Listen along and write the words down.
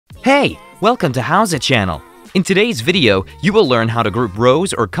Hey, welcome to How's It channel. In today's video, you will learn how to group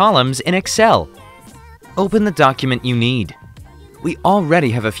rows or columns in Excel. Open the document you need. We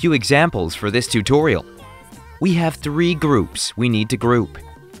already have a few examples for this tutorial. We have 3 groups we need to group.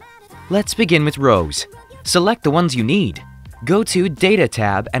 Let's begin with rows. Select the ones you need. Go to Data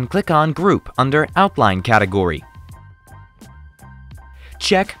tab and click on Group under Outline category.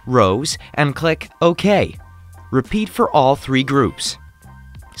 Check Rows and click OK. Repeat for all 3 groups.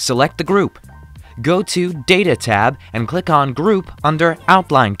 Select the group. Go to Data tab and click on Group under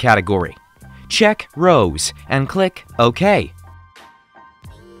Outline category. Check Rows and click OK.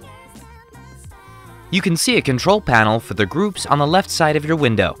 You can see a control panel for the groups on the left side of your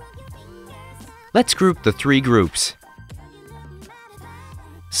window. Let's group the 3 groups.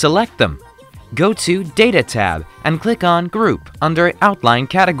 Select them. Go to Data tab and click on Group under Outline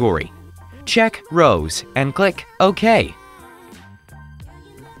category. Check Rows and click OK.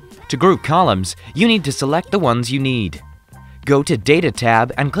 To group columns, you need to select the ones you need. Go to Data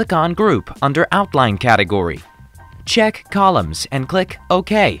tab and click on Group under Outline category. Check Columns and click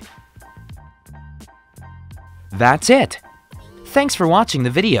OK. That's it! Thanks for watching the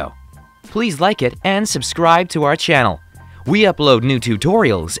video. Please like it and subscribe to our channel. We upload new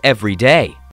tutorials every day.